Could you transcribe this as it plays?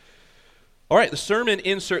All right, the sermon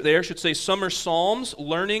insert there should say Summer Psalms,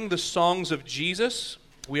 Learning the Songs of Jesus.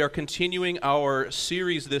 We are continuing our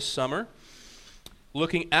series this summer,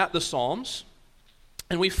 looking at the Psalms.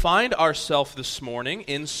 And we find ourselves this morning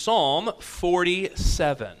in Psalm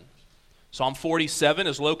 47. Psalm 47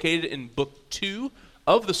 is located in Book 2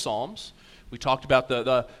 of the Psalms. We talked about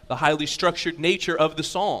the highly structured nature of the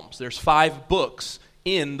Psalms. There's 5 books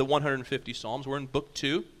in the 150 Psalms. We're in Book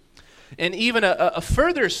 2. And even a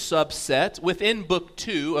further subset within Book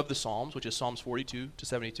 2 of the Psalms, which is Psalms 42 to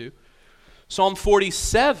 72. Psalm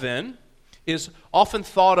 47 is often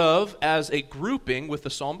thought of as a grouping with the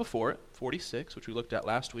psalm before it, 46, which we looked at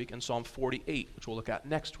last week, and Psalm 48, which we'll look at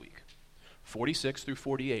next week. 46 through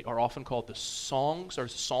 48 are often called the songs or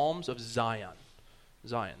Psalms of Zion.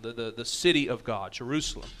 Zion, the city of God,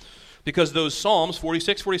 Jerusalem. Because those Psalms,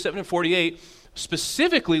 46, 47, and 48,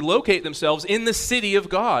 specifically locate themselves in the city of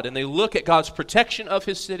God, and they look at God's protection of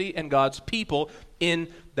his city and God's people in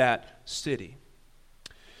that city.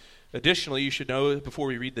 Additionally, you should know, before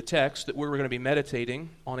we read the text, that we're going to be meditating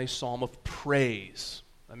on a psalm of praise.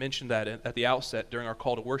 I mentioned that at the outset during our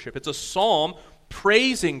call to worship. It's a psalm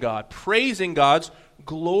praising God, praising God's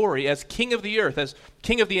glory as King of the earth, as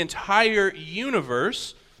King of the entire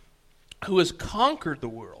universe, who has conquered the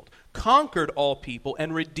world, conquered all people,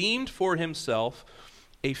 and redeemed for himself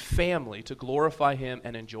a family to glorify him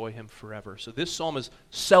and enjoy him forever. So this psalm is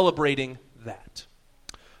celebrating that.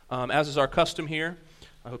 As is our custom here,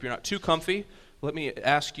 I hope you're not too comfy. Let me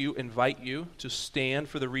invite you to stand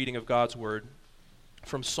for the reading of God's word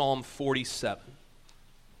from Psalm 47.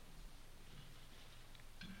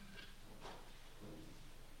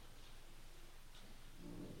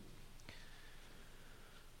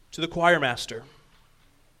 To the choir master,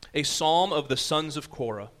 a psalm of the sons of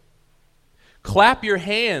Korah. Clap your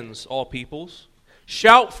hands, all peoples.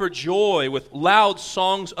 Shout for joy with loud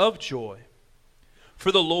songs of joy.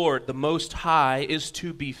 For the Lord, the Most High, is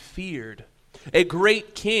to be feared, a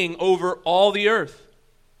great king over all the earth.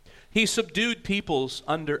 He subdued peoples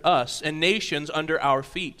under us and nations under our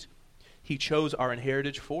feet. He chose our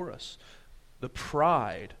inheritance for us, the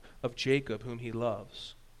pride of Jacob whom he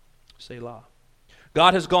loves. Selah.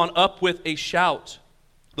 God has gone up with a shout,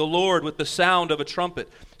 the Lord with the sound of a trumpet.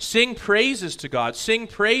 Sing praises to God. Sing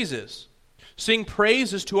praises. Sing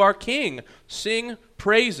praises to our King. Sing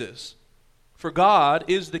praises. For God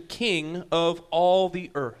is the King of all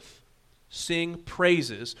the earth. Sing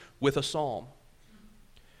praises with a psalm.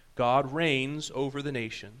 God reigns over the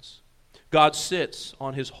nations. God sits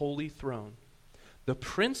on his holy throne. The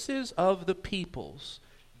princes of the peoples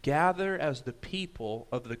gather as the people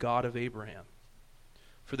of the God of Abraham.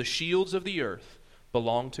 For the shields of the earth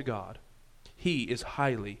belong to God. He is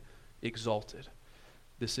highly exalted.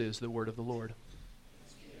 This is the word of the Lord.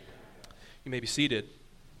 You may be seated.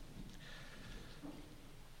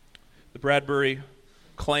 The Bradbury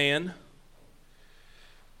clan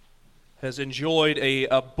has enjoyed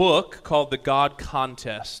a book called The God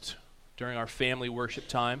Contest during our family worship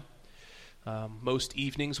time. Most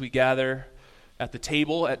evenings we gather at the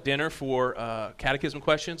table at dinner for catechism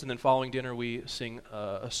questions, and then following dinner we sing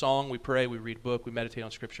a song, we pray, we read a book, we meditate on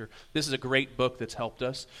Scripture. This is a great book that's helped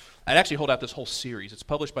us. I'd actually hold out this whole series. It's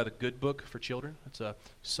published by the Good Book for Children. It's a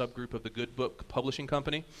subgroup of the Good Book Publishing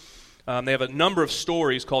Company. They have a number of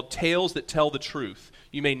stories called Tales That Tell the Truth.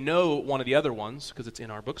 You may know one of the other ones because it's in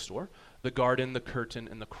our bookstore, The Garden, the Curtain,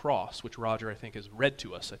 and the Cross, which Roger, I think, has read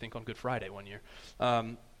to us, on Good Friday one year.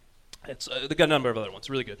 They've got a number of other ones,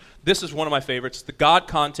 really good. This is one of my favorites, The God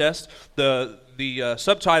Contest. The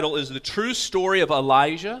subtitle is The True Story of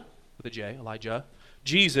Elijah, with a J, Elijah,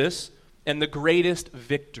 Jesus, and the Greatest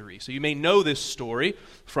Victory. So you may know this story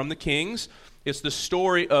from the Kings. It's the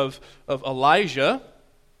story of Elijah,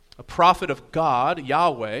 a prophet of God,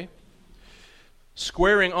 Yahweh,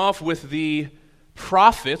 squaring off with the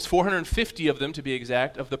prophets, 450 of them to be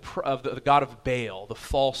exact, of the god of Baal, the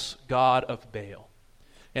false god of Baal.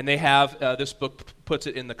 And they have, this book puts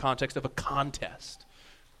it in the context of a contest,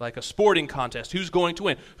 like a sporting contest. Who's going to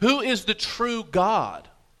win? Who is the true God?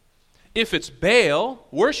 If it's Baal,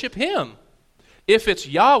 worship him. If it's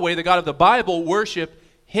Yahweh, the God of the Bible, worship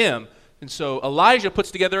him. And so Elijah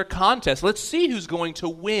puts together a contest. Let's see who's going to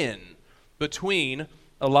win between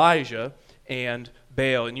Elijah and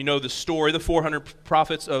Baal. And you know the story, the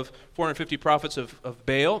 450 prophets of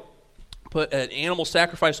Baal put an animal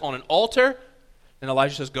sacrifice on an altar. And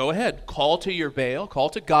Elijah says, go ahead, call to your Baal,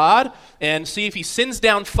 call to God, and see if he sends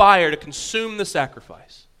down fire to consume the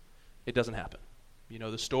sacrifice. It doesn't happen. You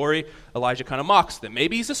know the story. Elijah kind of mocks them.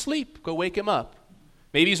 Maybe he's asleep. Go wake him up.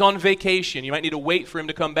 Maybe he's on vacation. You might need to wait for him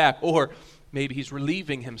to come back. Or maybe he's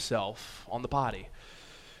relieving himself on the body.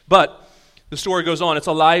 But The story goes on. It's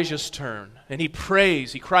Elijah's turn, and he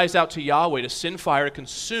prays. He cries out to Yahweh to send fire to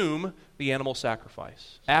consume the animal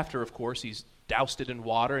sacrifice. After, of course, he's doused it in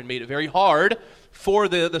water and made it very hard for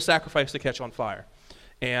the sacrifice to catch on fire.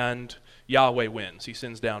 And Yahweh wins. He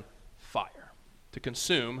sends down fire to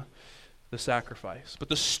consume the sacrifice. But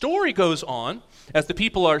the story goes on as the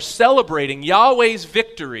people are celebrating Yahweh's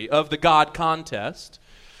victory of the God contest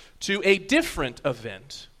to a different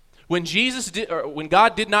event. When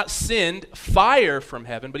God did not send fire from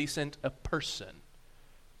heaven, but he sent a person,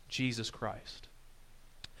 Jesus Christ.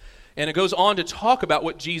 And it goes on to talk about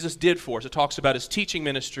what Jesus did for us. It talks about his teaching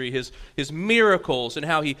ministry, his miracles, and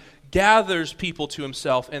how he gathers people to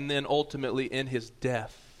himself, and then ultimately in his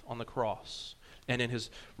death on the cross and in his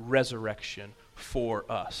resurrection for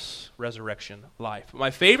us, resurrection life. But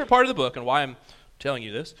my favorite part of the book, and why I'm telling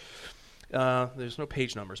you this, there's no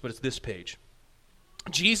page numbers, but it's this page.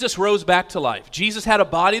 Jesus rose back to life. Jesus had a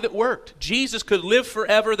body that worked. Jesus could live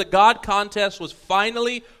forever. The God contest was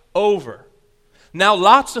finally over. Now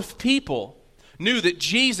lots of people knew that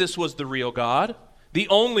Jesus was the real God, the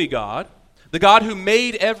only God, the God who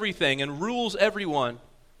made everything and rules everyone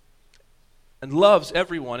and loves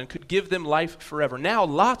everyone and could give them life forever. Now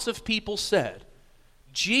lots of people said,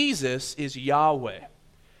 Jesus is Yahweh.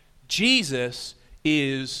 Jesus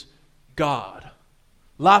is God.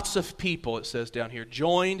 Lots of people, it says down here,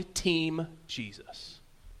 joined Team Jesus.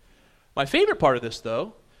 My favorite part of this,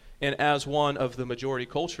 though, and as one of the majority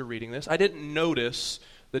culture reading this, I didn't notice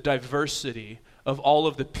the diversity of all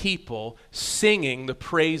of the people singing the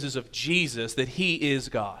praises of Jesus, that he is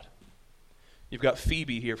God. You've got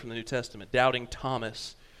Phoebe here from the New Testament, doubting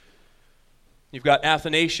Thomas. You've got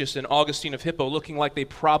Athanasius and Augustine of Hippo looking like they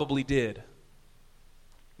probably did.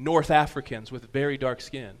 North Africans with very dark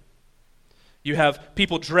skin. You have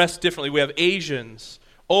people dressed differently. We have Asians,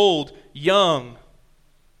 old, young,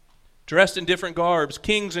 dressed in different garbs,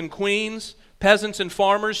 kings and queens, peasants and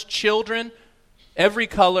farmers, children, every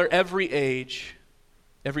color, every age,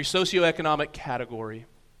 every socioeconomic category.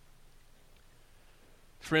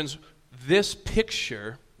 Friends, this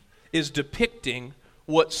picture is depicting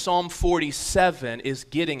what Psalm 47 is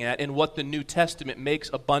getting at and what the New Testament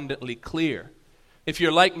makes abundantly clear. If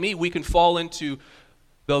you're like me, we can fall into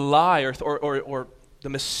the lie or the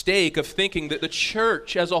mistake of thinking that the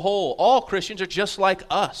church as a whole, all Christians are just like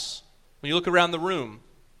us. When you look around the room,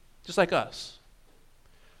 just like us.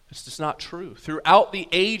 It's just not true. Throughout the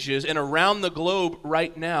ages and around the globe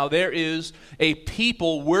right now, there is a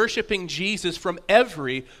people worshiping Jesus from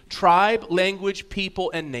every tribe, language,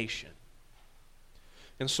 people, and nation.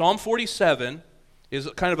 And Psalm 47 is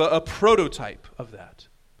kind of a prototype of that.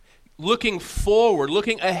 Looking forward,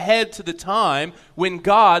 looking ahead to the time when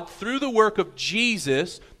God, through the work of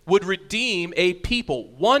Jesus, would redeem a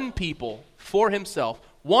people for himself,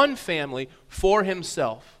 one family for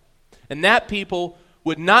himself. And that people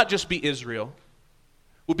would not just be Israel,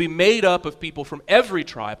 would be made up of people from every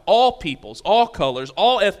tribe, all peoples, all colors,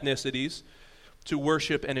 all ethnicities, to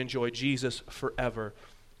worship and enjoy Jesus forever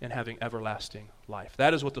and having everlasting life.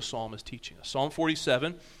 That is what the psalm is teaching us. Psalm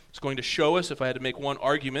 47 is going to show us, if I had to make one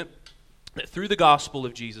argument, that through the gospel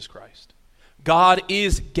of Jesus Christ, God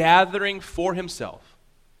is gathering for himself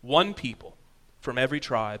one people from every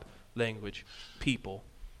tribe, language, people,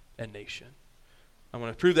 and nation. I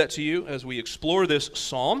want to prove that to you as we explore this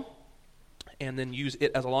psalm and then use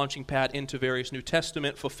it as a launching pad into various New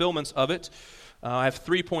Testament fulfillments of it. I have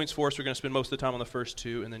 3 points for us. We're going to spend most of the time on the first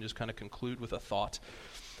two and then just kind of conclude with a thought.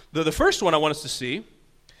 The first one I want us to see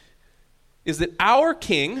is that our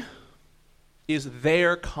King is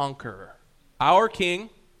their conqueror. Our King,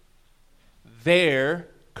 their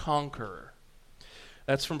conqueror.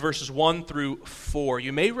 That's from verses 1 through 4.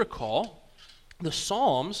 You may recall the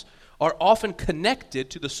Psalms are often connected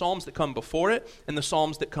to the Psalms that come before it and the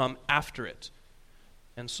Psalms that come after it.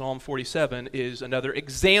 And Psalm 47 is another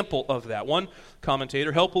example of that. One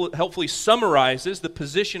commentator helpfully summarizes the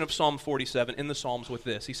position of Psalm 47 in the Psalms with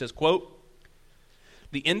this. He says, quote,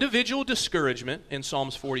 "The individual discouragement in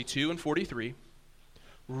Psalms 42 and 43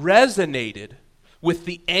 resonated with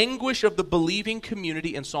the anguish of the believing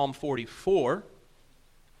community in Psalm 44,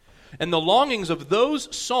 and the longings of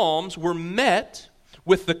those Psalms were met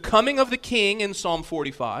with the coming of the King in Psalm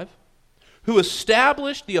 45, who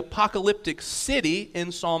established the apocalyptic city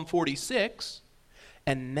in Psalm 46,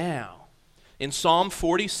 and now, in Psalm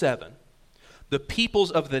 47, the peoples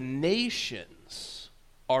of the nations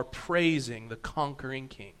are praising the conquering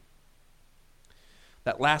King."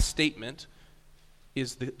 That last statement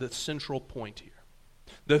is the central point here.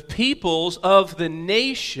 The peoples of the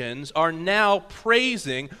nations are now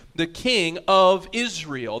praising the King of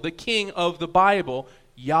Israel, the King of the Bible,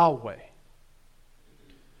 Yahweh.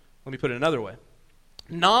 Let me put it another way.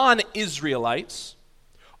 Non-Israelites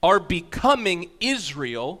are becoming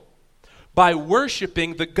Israel by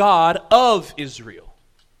worshiping the God of Israel.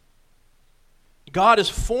 God is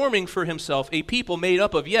forming for himself a people made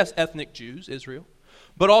up of, yes, ethnic Jews, Israel,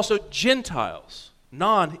 but also Gentiles,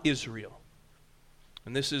 non-Israel.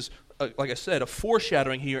 And this is, like I said, a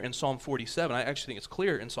foreshadowing here in Psalm 47. I actually think it's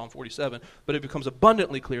clear in Psalm 47, but it becomes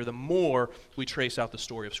abundantly clear the more we trace out the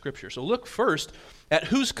story of Scripture. So look first at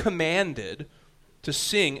who's commanded to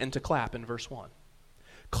sing and to clap in verse 1.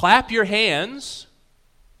 Clap your hands,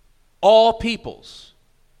 all peoples.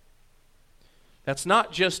 That's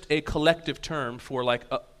not just a collective term for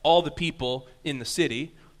all the people in the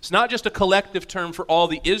city. It's not just a collective term for all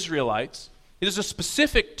the Israelites. It is a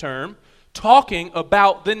specific term talking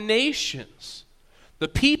about the nations, the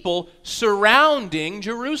people surrounding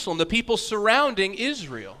Jerusalem, the people surrounding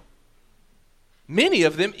Israel. Many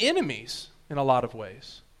of them enemies in a lot of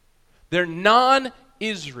ways. They're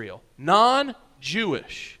non-Israel,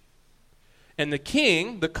 non-Jewish. And the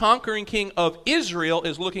king, the conquering king of Israel,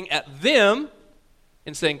 is looking at them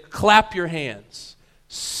and saying, clap your hands,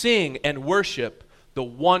 sing and worship the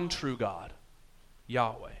one true God,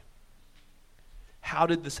 Yahweh. How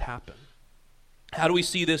did this happen? How do we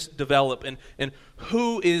see this develop? And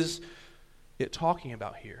who is it talking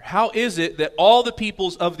about here? How is it that all the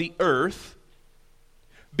peoples of the earth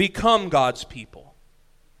become God's people?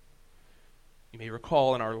 You may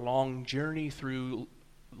recall in our long journey through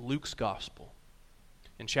Luke's gospel,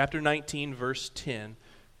 in chapter 19, verse 10,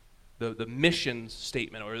 the mission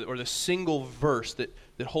statement or the single verse that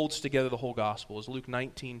holds together the whole gospel is Luke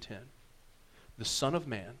 19:10. The Son of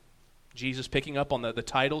Man, Jesus picking up on the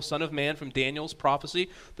title, Son of Man from Daniel's prophecy,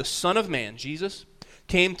 the Son of Man, Jesus,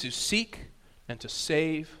 came to seek and to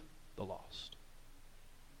save the lost.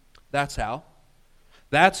 That's how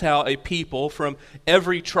a people from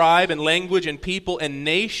every tribe and language and people and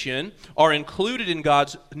nation are included in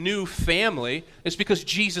God's new family. It's because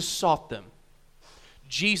Jesus sought them.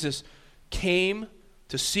 Jesus came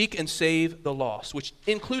to seek and save the lost, which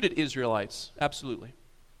included Israelites, absolutely,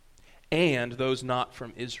 and those not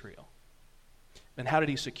from Israel. And how did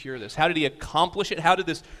he secure this? How did he accomplish it? How did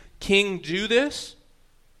this king do this?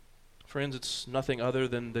 Friends, it's nothing other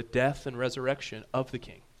than the death and resurrection of the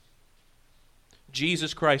king.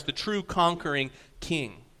 Jesus Christ, the true conquering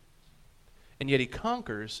king. And yet he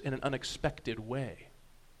conquers in an unexpected way.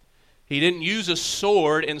 He didn't use a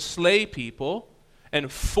sword and slay people and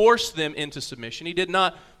force them into submission. He did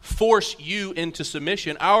not force you into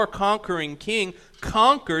submission. Our conquering king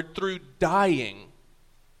conquered through dying,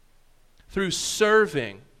 through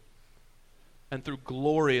serving, and through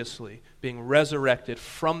gloriously being resurrected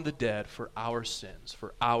from the dead for our sins,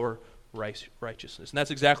 for our righteousness. And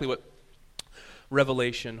that's exactly what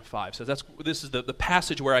Revelation 5 says. This is the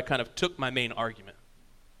passage where I kind of took my main argument.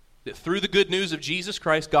 That through the good news of Jesus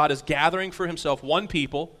Christ, God is gathering for himself one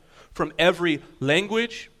people from every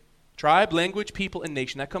language, tribe, language, people, and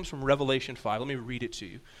nation. That comes from Revelation 5. Let me read it to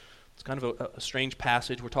you. It's kind of a strange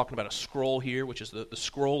passage. We're talking about a scroll here, which is the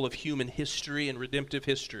scroll of human history and redemptive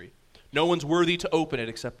history. No one's worthy to open it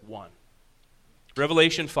except one.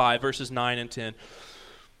 Revelation 5, verses 9 and 10.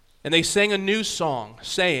 And they sang a new song,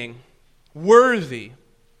 saying, "Worthy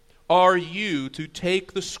are you to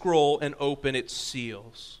take the scroll and open its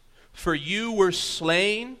seals. For you were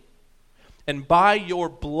slain, and by your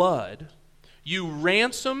blood you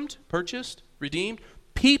ransomed, purchased, redeemed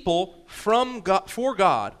people from God, for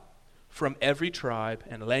God, from every tribe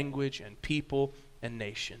and language and people and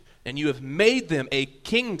nation. And you have made them a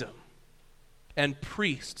kingdom and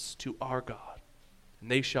priests to our God, and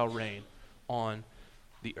they shall reign on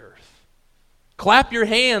the earth." Clap your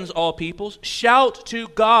hands, all peoples. Shout to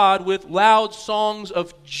God with loud songs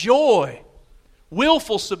of joy.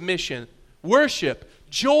 Willful submission, worship,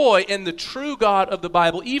 joy in the true God of the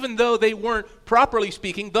Bible, even though they weren't, properly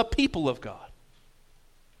speaking, the people of God.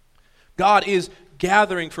 God is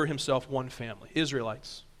gathering for himself one family: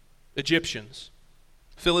 Israelites, Egyptians,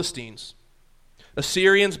 Philistines,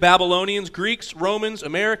 Assyrians, Babylonians, Greeks, Romans,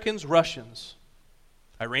 Americans, Russians,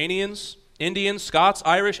 Iranians, Indians, Scots,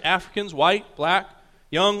 Irish, Africans, white, black,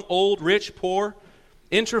 young, old, rich, poor,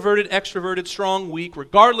 introverted, extroverted, strong, weak,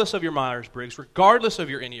 regardless of your Myers-Briggs, regardless of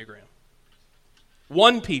your Enneagram.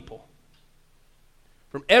 One people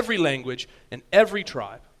from every language and every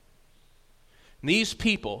tribe. And these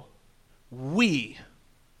people, we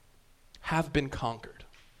have been conquered.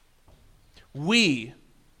 We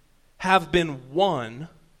have been won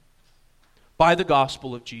by the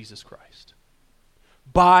gospel of Jesus Christ.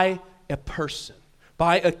 By a person,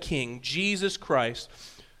 by a king, Jesus Christ,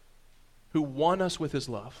 who won us with his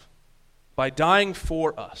love, by dying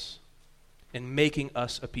for us and making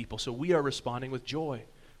us a people. So we are responding with joy,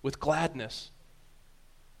 with gladness,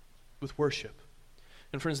 with worship.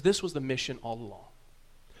 And friends, this was the mission all along.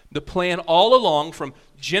 The plan all along from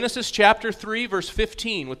Genesis chapter 3, verse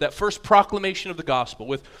 15, with that first proclamation of the gospel,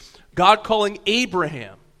 with God calling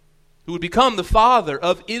Abraham, who would become the father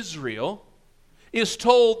of Israel, is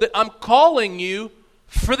told that I'm calling you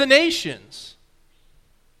for the nations.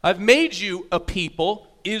 I've made you a people,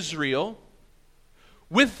 Israel,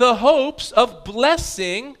 with the hopes of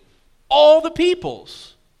blessing all the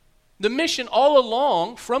peoples. The mission all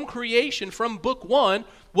along, from creation, from book 1,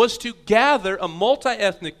 was to gather a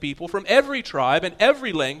multi-ethnic people from every tribe and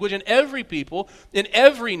every language and every people in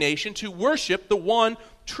every nation to worship the one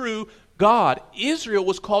true God. Israel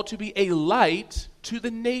was called to be a light to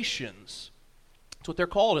the nations. That's what they're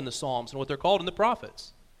called in the Psalms and what they're called in the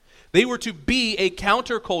prophets. They were to be a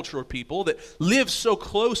countercultural people that lived so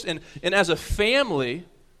close and as a family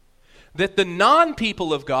that the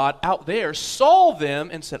non-people of God out there saw them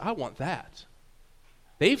and said, I want that.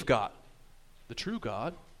 They've got the true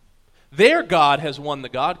God. Their God has won the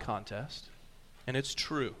God contest, and it's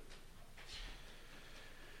true.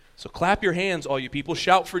 So clap your hands, all you people.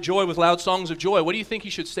 Shout for joy with loud songs of joy. What do you think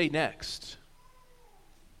you should say next?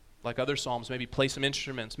 Like other psalms, maybe play some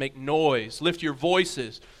instruments, make noise, lift your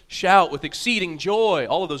voices, shout with exceeding joy.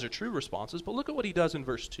 All of those are true responses, but look at what he does in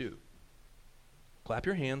verse 2. Clap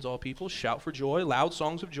your hands, all people. Shout for joy, loud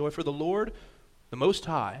songs of joy. For the Lord, the Most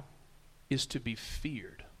High, is to be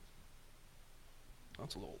feared.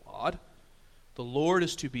 That's a little odd. The Lord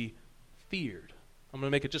is to be feared. I'm going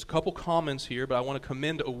to make just a couple comments here, but I want to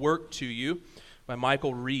commend a work to you by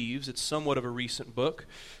Michael Reeves. It's somewhat of a recent book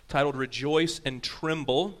titled Rejoice and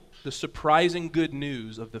Tremble, the Surprising Good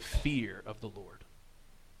News of the Fear of the Lord.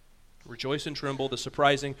 Rejoice and Tremble, the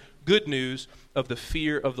surprising good news of the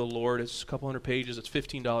fear of the Lord. It's a couple hundred pages. It's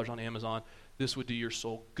 $15 on Amazon. This would do your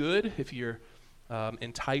soul good if you're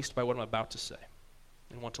enticed by what I'm about to say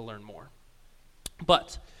and want to learn more.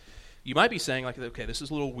 But you might be saying, like, okay, this is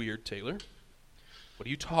a little weird, Taylor. What are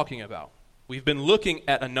you talking about? We've been looking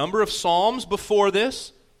at a number of psalms before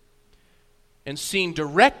this and seen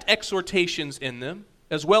direct exhortations in them,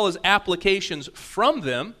 as well as applications from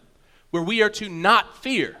them, where we are to not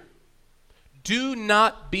fear. Do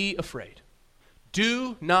not be afraid.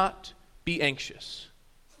 Do not be anxious.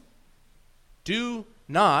 Do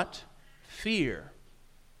not fear.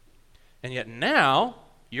 And yet now,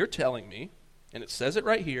 you're telling me, and it says it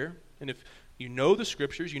right here, and if you know the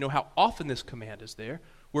scriptures, you know how often this command is there,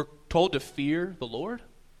 we're told to fear the Lord?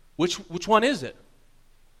 Which one is it?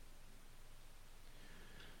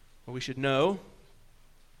 Well, we should know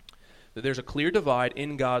that there's a clear divide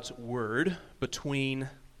in God's word between,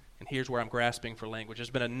 and here's where I'm grasping for language, there's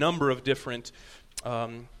been a number of different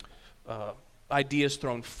ideas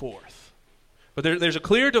thrown forth. But there's a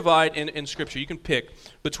clear divide in Scripture. You can pick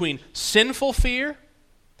between sinful fear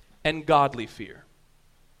and godly fear.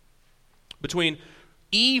 Between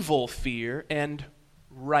evil fear and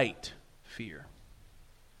right fear.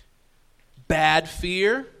 Bad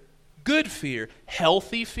fear, good fear.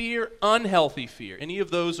 Healthy fear, unhealthy fear. Any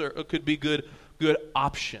of those could be good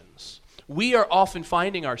options. We are often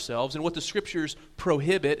finding ourselves, and what the Scriptures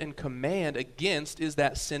prohibit and command against is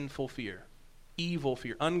that sinful fear, evil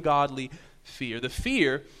fear, ungodly fear. The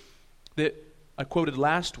fear that I quoted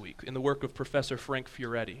last week in the work of Professor Frank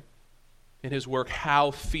Fioretti, in his work, How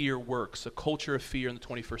Fear Works, A Culture of Fear in the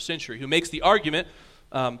 21st Century, who makes the argument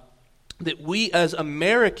that we as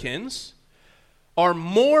Americans are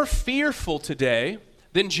more fearful today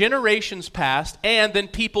than generations past and than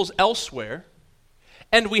peoples elsewhere,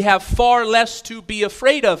 and we have far less to be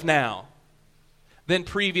afraid of now than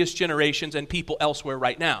previous generations and people elsewhere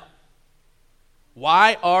right now.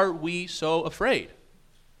 Why are we so afraid?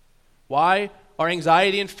 Why are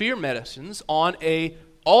anxiety and fear medicines on a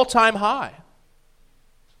all-time high?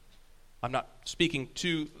 I'm not speaking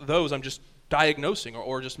to those, I'm just diagnosing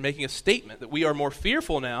or just making a statement that we are more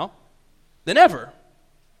fearful now than ever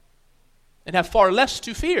and have far less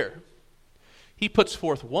to fear. He puts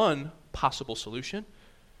forth one possible solution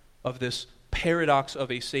of this paradox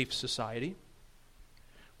of a safe society,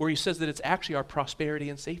 where he says that it's actually our prosperity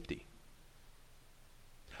and safety.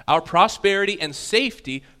 Our prosperity and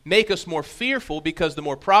safety make us more fearful because the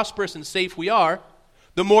more prosperous and safe we are,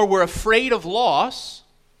 the more we're afraid of loss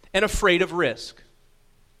and afraid of risk.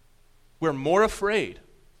 We're more afraid.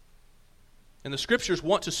 And the Scriptures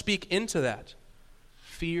want to speak into that.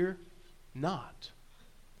 Fear not.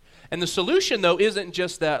 And the solution, though, isn't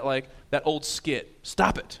just that, like that old skit.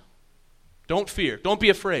 Stop it. Don't fear. Don't be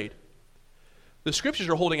afraid. The Scriptures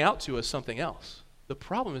are holding out to us something else. The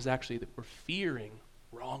problem is actually that we're fearing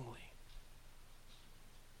wrongly.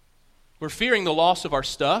 We're fearing the loss of our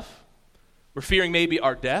stuff. We're fearing maybe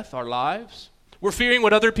our death, our lives. We're fearing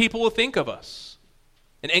what other people will think of us.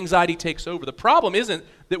 And anxiety takes over. The problem isn't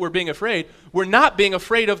that we're being afraid. We're not being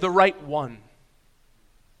afraid of the right one.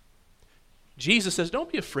 Jesus says, don't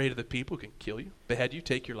be afraid of the people who can kill you, behead you,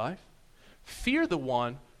 take your life. Fear the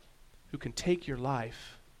one who can take your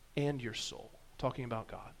life and your soul. Talking about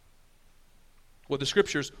God. What the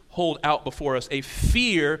scriptures hold out before us, a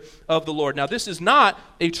fear of the Lord. Now, this is not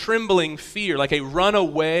a trembling fear, like a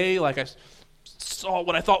runaway, like I saw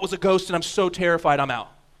what I thought was a ghost and I'm so terrified I'm out.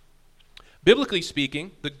 Biblically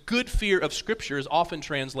speaking, the good fear of Scripture is often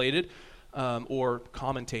translated or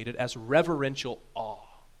commentated as reverential awe.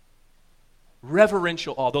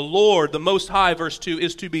 Reverential awe. The Lord, the Most High, verse 2,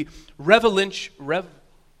 is to be reverentially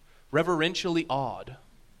awed.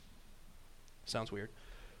 Sounds weird.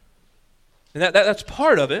 And that's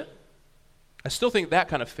part of it. I still think that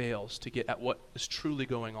kind of fails to get at what is truly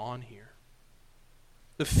going on here.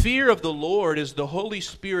 The fear of the Lord is the Holy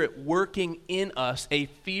Spirit working in us, a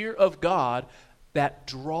fear of God that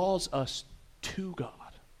draws us to God.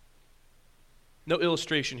 No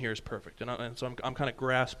illustration here is perfect, and so I'm kind of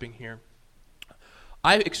grasping here.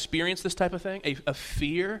 I've experienced this type of thing, a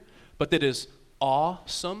fear, but that is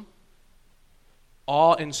awesome,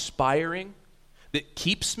 awe-inspiring, that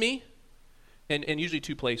keeps me, and usually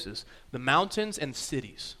two places, the mountains and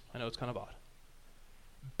cities. I know it's kind of odd.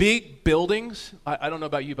 Big buildings, I don't know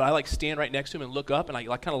about you, but I like stand right next to them and look up, and I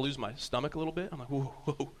kind of lose my stomach a little bit. I'm like, whoa,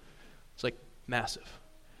 whoa. It's like massive.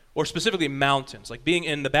 Or specifically mountains, like being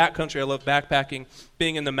in the backcountry. I love backpacking,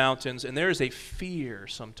 being in the mountains, and there is a fear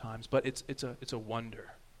sometimes, but it's a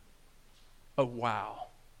wonder, a wow,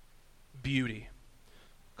 beauty.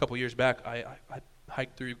 A couple years back, I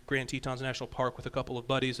hiked through Grand Tetons National Park with a couple of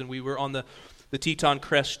buddies, and we were on the Teton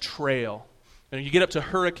Crest Trail. And you get up to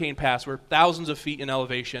Hurricane Pass, we're thousands of feet in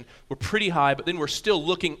elevation. We're pretty high, but then we're still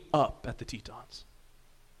looking up at the Tetons.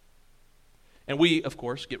 And we, of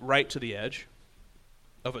course, get right to the edge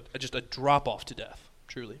of just a drop-off to death,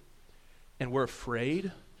 truly. And we're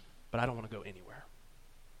afraid, but I don't want to go anywhere.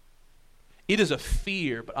 It is a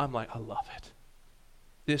fear, but I'm like, I love it.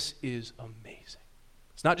 This is amazing.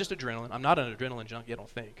 It's not just adrenaline. I'm not an adrenaline junkie, I don't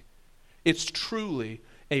think. It's truly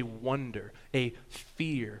a wonder, a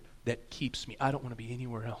fear that keeps me. I don't want to be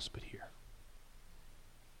anywhere else but here.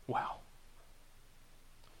 Wow.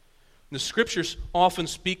 The scriptures often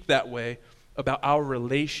speak that way about our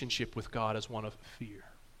relationship with God as one of fear,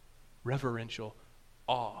 reverential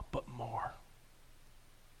awe, but more.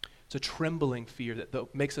 It's a trembling fear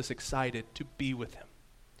that makes us excited to be with him.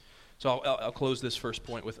 So I'll close this first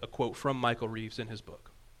point with a quote from Michael Reeves in his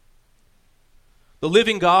book. The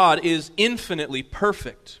living God is infinitely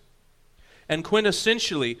perfect and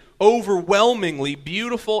quintessentially, overwhelmingly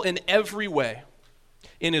beautiful in every way,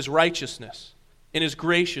 in his righteousness, in his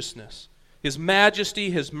graciousness, his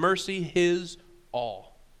majesty, his mercy, his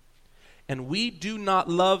all. And we do not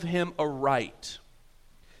love him aright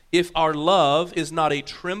if our love is not a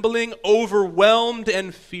trembling, overwhelmed,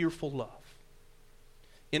 and fearful love.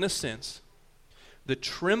 In a sense, the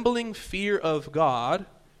trembling fear of God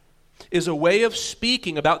is a way of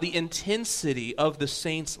speaking about the intensity of the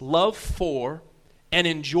saints' love for and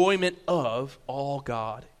enjoyment of all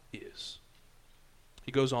God is.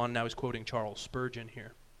 He goes on, now he's quoting Charles Spurgeon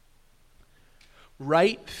here.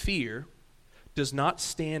 Right fear does not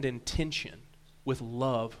stand in tension with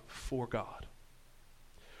love for God.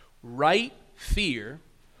 Right fear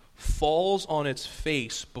falls on its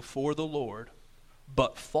face before the Lord,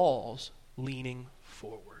 but falls leaning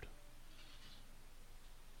forward.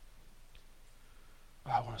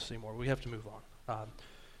 I want to say more. We have to move on.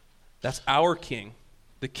 That's our King,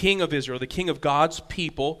 the King of Israel, the King of God's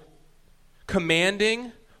people,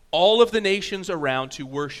 commanding all of the nations around to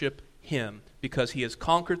worship him because he has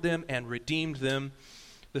conquered them and redeemed them.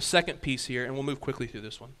 The second piece here, and we'll move quickly through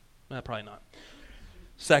this one. Probably not.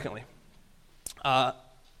 Secondly,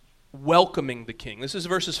 welcoming the King. This is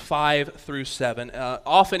verses 5 through 7.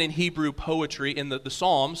 Often in Hebrew poetry, in the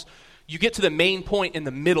Psalms, you get to the main point in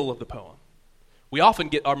the middle of the poem. We often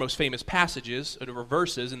get our most famous passages or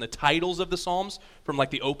verses in the titles of the Psalms from like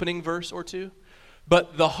the opening verse or two.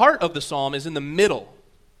 But the heart of the psalm is in the middle.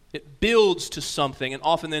 It builds to something and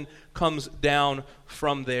often then comes down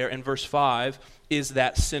from there. And verse 5 is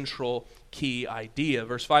that central key idea.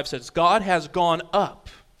 Verse 5 says, God has gone up.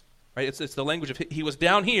 Right? It's the language of he was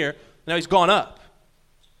down here, now he's gone up.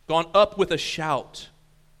 Gone up with a shout.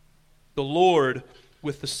 The Lord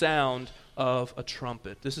with the sound of a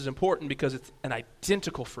trumpet. This is important because it's an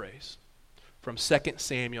identical phrase from 2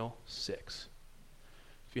 Samuel 6.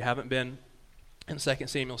 If you haven't been in 2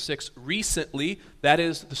 Samuel 6 recently, that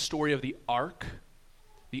is the story of the ark.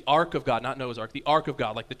 The ark of God, not Noah's ark, the ark of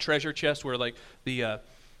God, like the treasure chest where like the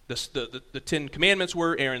 10 Commandments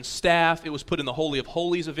were, Aaron's staff. It was put in the Holy of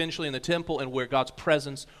Holies eventually in the temple and where God's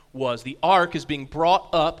presence was. The ark is being brought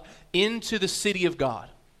up into the city of God,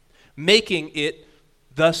 making it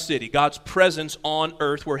the city, God's presence on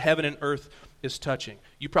earth where heaven and earth is touching.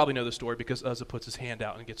 You probably know the story because Uzzah puts his hand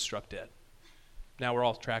out and gets struck dead. Now we're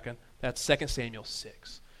all tracking. That's 2 Samuel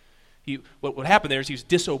 6. What happened there is he was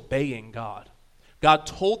disobeying God. God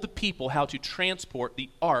told the people how to transport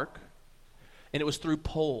the ark, and it was through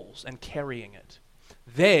poles and carrying it.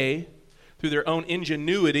 They, through their own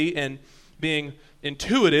ingenuity and being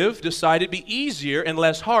intuitive, decided it'd be easier and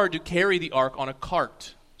less hard to carry the ark on a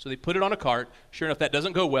cart. So they put it on a cart. Sure enough, that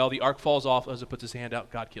doesn't go well. The ark falls off. Uzzah puts his hand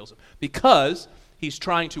out. God kills him. Because he's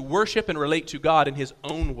trying to worship and relate to God in his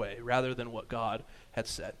own way rather than what God had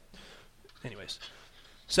said. Anyways,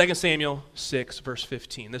 2 Samuel 6, verse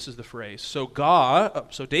 15. This is the phrase. So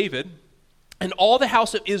David and all the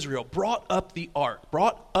house of Israel brought up the ark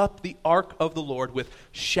of the Lord with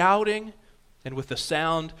shouting and with the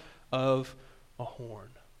sound of a horn.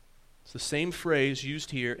 It's the same phrase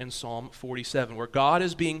used here in Psalm 47, where God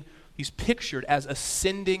he's pictured as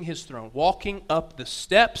ascending his throne, walking up the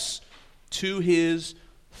steps to his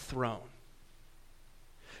throne.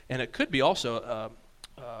 And it could be also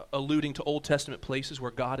alluding to Old Testament places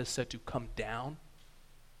where God is said to come down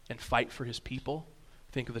and fight for his people.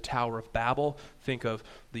 Think of the Tower of Babel. Think of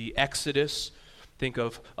the Exodus. Think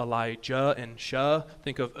of Elijah and Shah.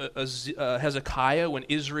 Think of Hezekiah when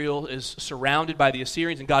Israel is surrounded by the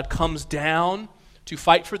Assyrians and God comes down to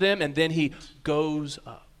fight for them and then he goes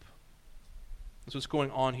up. That's what's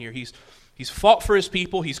going on here. He's fought for his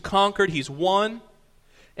people. He's conquered. He's won.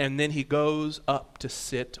 And then he goes up to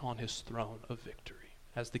sit on his throne of victory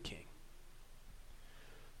as the king.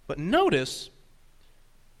 But notice,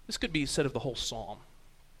 this could be said of the whole psalm.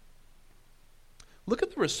 Look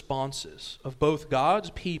at the responses of both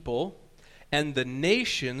God's people and the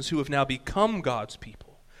nations who have now become God's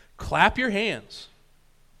people. Clap your hands.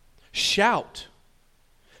 Shout.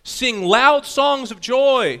 Sing loud songs of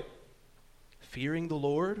joy. Fearing the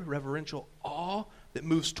Lord, reverential awe that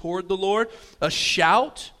moves toward the Lord. A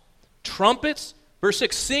shout. Trumpets. Verse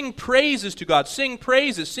 6, sing praises to God. Sing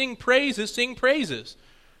praises, sing praises, sing praises.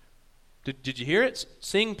 Did you hear it?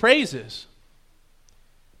 Sing praises.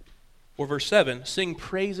 Or verse 7, sing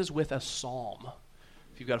praises with a psalm.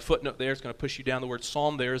 If you've got a footnote there, it's going to push you down. The word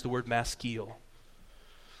psalm there is the word maskil.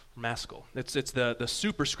 Maskil. It's the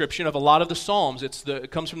superscription of a lot of the psalms.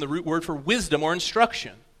 It comes from the root word for wisdom or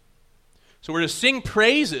instruction. So we're to sing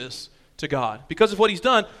praises to God because of what he's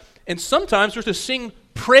done. And sometimes we're to sing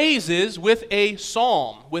praises with a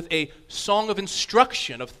psalm, with a song of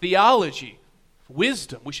instruction, of theology,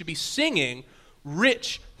 wisdom. We should be singing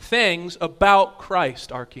rich things about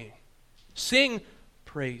Christ, our King. Sing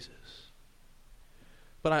praises.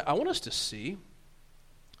 But I want us to see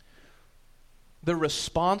the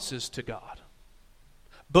responses to God,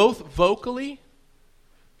 both vocally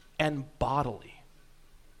and bodily.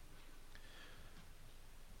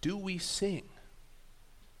 Do we sing?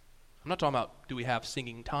 I'm not talking about do we have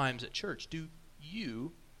singing times at church. Do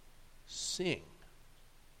you sing?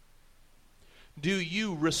 Do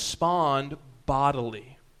you respond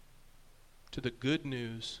bodily to the good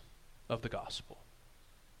news of the gospel,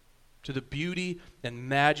 to the beauty and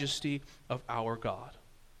majesty of our God?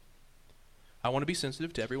 I want to be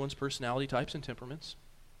sensitive to everyone's personality types and temperaments.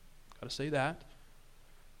 Got to say that.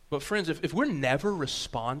 But friends, if we're never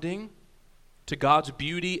responding to God's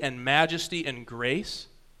beauty and majesty and grace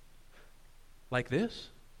like this,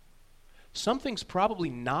 something's probably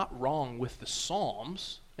not wrong with the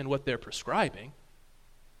Psalms and what they're prescribing,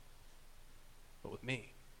 but with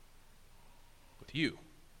me, with you.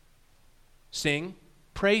 Sing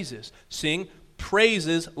praises. Sing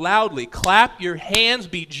praises loudly. Clap your hands.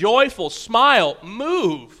 Be joyful. Smile.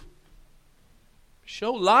 Move.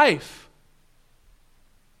 Show life.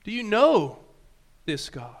 Do you know this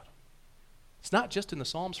God? It's not just in the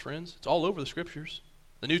Psalms, friends. It's all over the Scriptures.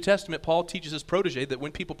 The New Testament, Paul teaches his protege that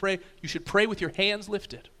when people pray, you should pray with your hands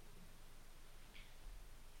lifted.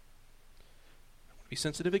 Be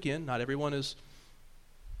sensitive again. Not everyone is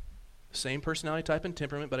the same personality type and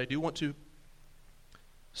temperament, but I do want to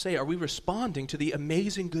say, are we responding to the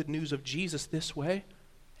amazing good news of Jesus this way?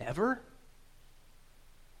 Ever?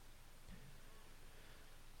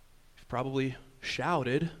 You've probably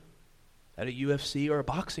shouted at a UFC or a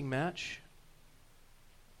boxing match.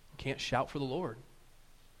 You can't shout for the Lord.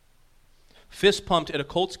 Fist pumped at a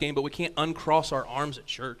Colts game, but we can't uncross our arms at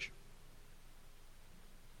church.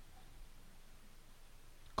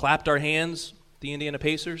 clapped our hands, the Indiana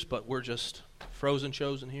Pacers, but we're just frozen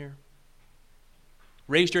chosen here.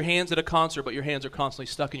 Raised your hands at a concert, but your hands are constantly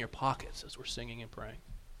stuck in your pockets as we're singing and praying.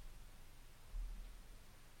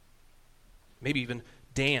 Maybe even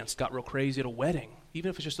danced, got real crazy at a wedding, even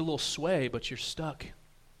if it's just a little sway, but you're stuck.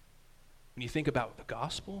 When you think about the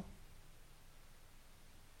gospel,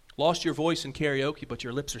 lost your voice in karaoke, but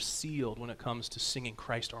your lips are sealed when it comes to singing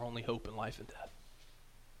Christ, our only hope in life and death.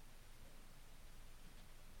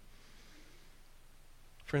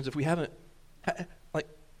 Friends, if we haven't,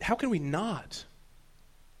 how can we not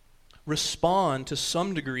respond to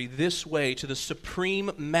some degree this way to the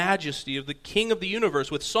supreme majesty of the King of the universe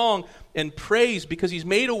with song and praise, because he's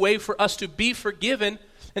made a way for us to be forgiven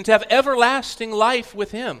and to have everlasting life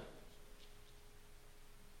with him?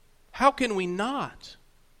 How can we not?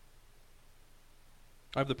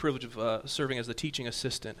 I have the privilege of serving as the teaching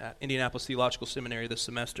assistant at Indianapolis Theological Seminary this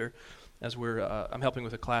semester as I'm helping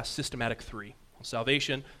with a class, Systematic 3, on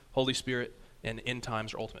salvation, Holy Spirit, and end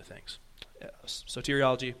times or ultimate things.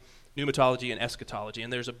 Soteriology, pneumatology, and eschatology.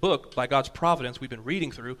 And there's a book by God's providence we've been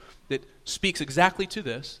reading through that speaks exactly to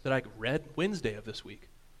this that I read Wednesday of this week.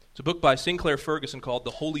 It's a book by Sinclair Ferguson called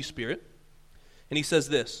The Holy Spirit. And he says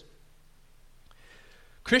this: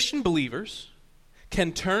 Christian believers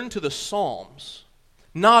can turn to the Psalms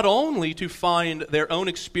not only to find their own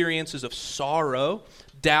experiences of sorrow,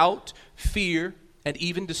 doubt, fear, and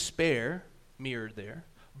even despair mirrored there,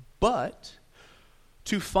 but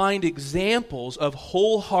to find examples of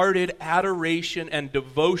wholehearted adoration and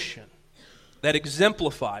devotion that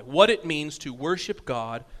exemplify what it means to worship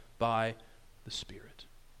God by the Spirit.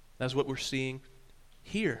 That's what we're seeing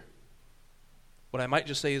here. What I might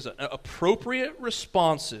just say is appropriate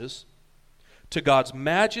responses to God's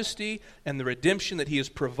majesty and the redemption that he has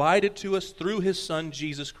provided to us through his Son,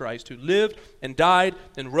 Jesus Christ, who lived and died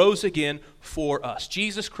and rose again for us.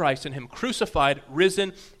 Jesus Christ and him crucified,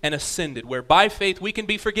 risen, and ascended, where by faith we can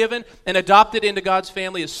be forgiven and adopted into God's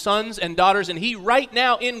family as sons and daughters, and he right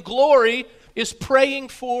now in glory is praying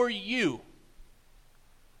for you.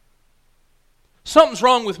 Something's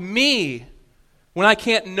wrong with me when I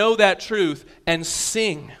can't know that truth and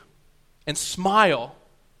sing and smile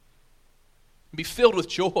and be filled with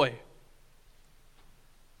joy.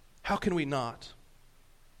 How can we not?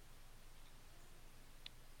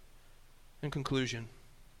 In conclusion,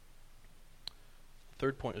 the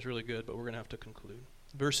third point is really good, but we're going to have to conclude.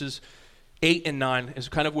 Verses 8 and 9 is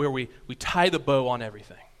kind of where we tie the bow on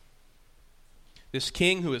everything. This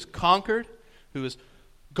king who has conquered, who has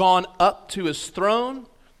gone up to his throne,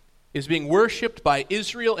 is being worshipped by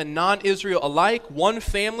Israel and non-Israel alike, one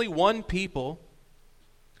family, one people.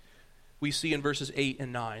 We see in verses 8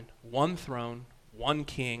 and 9, one throne, one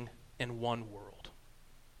king, and one world.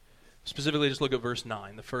 Specifically, just look at verse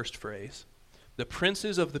 9, the first phrase. The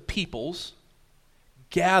princes of the peoples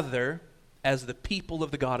gather as the people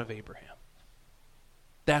of the God of Abraham.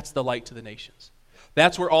 That's the light to the nations.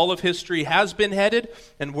 That's where all of history has been headed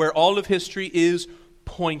and where all of history is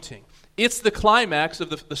pointing. It's the climax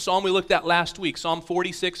of the psalm we looked at last week, Psalm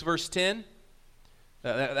 46, verse 10.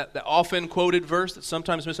 That often quoted verse that's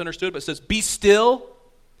sometimes misunderstood, but it says, "Be still,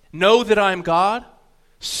 know that I am God.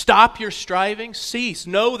 Stop your striving, cease,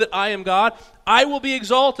 know that I am God. I will be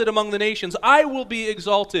exalted among the nations. I will be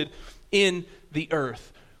exalted in the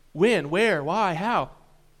earth." When, where, why, how?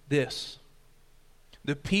 This.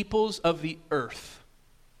 The peoples of the earth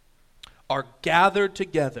are gathered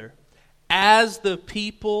together as the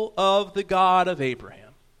people of the God of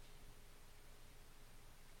Abraham.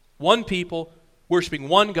 One people worshiping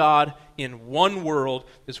one God in one world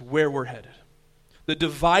is where we're headed. The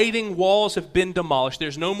dividing walls have been demolished.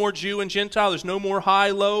 There's no more Jew and Gentile. There's no more high,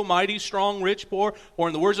 low, mighty, strong, rich, poor, or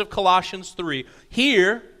in the words of Colossians 3.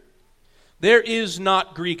 Here, there is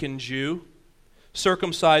not Greek and Jew,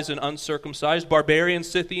 circumcised and uncircumcised, barbarian,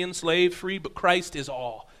 Scythian, slave, free, but Christ is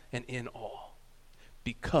all and in all.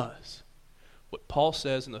 Because what Paul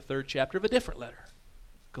says in the 3rd chapter of a different letter,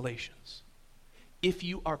 Galatians, if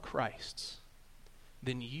you are Christ's,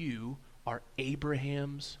 then you are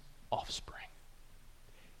Abraham's offspring,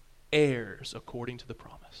 heirs according to the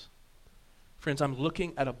promise. Friends, I'm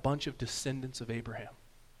looking at a bunch of descendants of Abraham.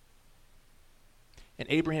 And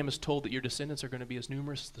Abraham is told that your descendants are going to be as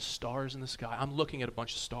numerous as the stars in the sky. I'm looking at a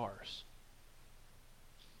bunch of stars.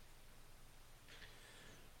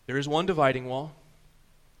 There is one dividing wall,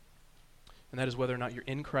 and that is whether or not you're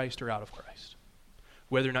in Christ or out of Christ.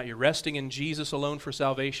 Whether or not you're resting in Jesus alone for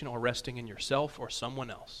salvation or resting in yourself or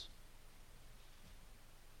someone else.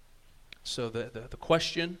 So the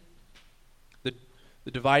question,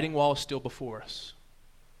 the dividing wall is still before us.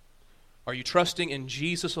 Are you trusting in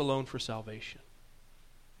Jesus alone for salvation?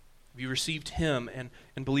 Have you received him and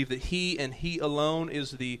believe that he and he alone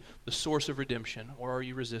is the source of redemption, or are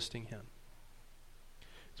you resisting him?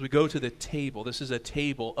 As we go to the table, this is a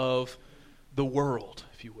table of the world,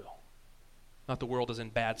 if you will. Not the world as in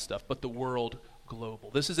bad stuff, but the world global.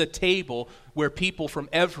 This is a table where people from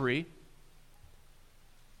every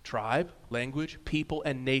tribe, language, people,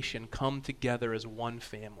 and nation come together as one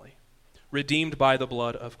family, redeemed by the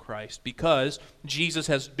blood of Christ, because Jesus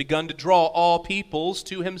has begun to draw all peoples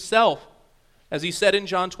to himself. As he said in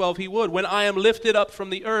John 12 he would, when I am lifted up from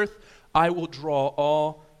the earth, I will draw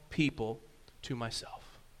all people to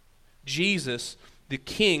myself. Jesus, the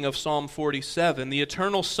King of Psalm 47, the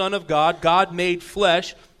eternal Son of God, God made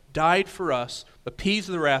flesh, died for us, appeased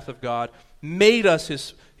the wrath of God, made us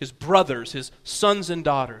his brothers, his sons and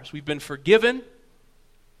daughters. We've been forgiven,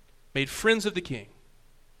 made friends of the King.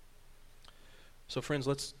 So friends,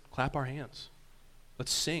 let's clap our hands.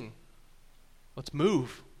 Let's sing. Let's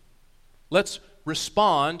move. Let's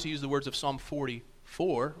respond, to use the words of Psalm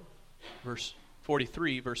 44, verse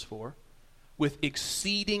 43, verse 4, with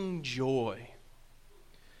exceeding joy.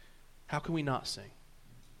 How can we not sing?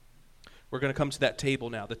 We're going to come to that table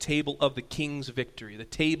now, the table of the King's victory, the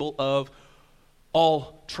table of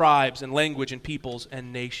all tribes and language and peoples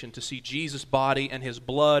and nation, to see Jesus' body and his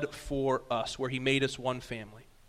blood for us, where he made us one family.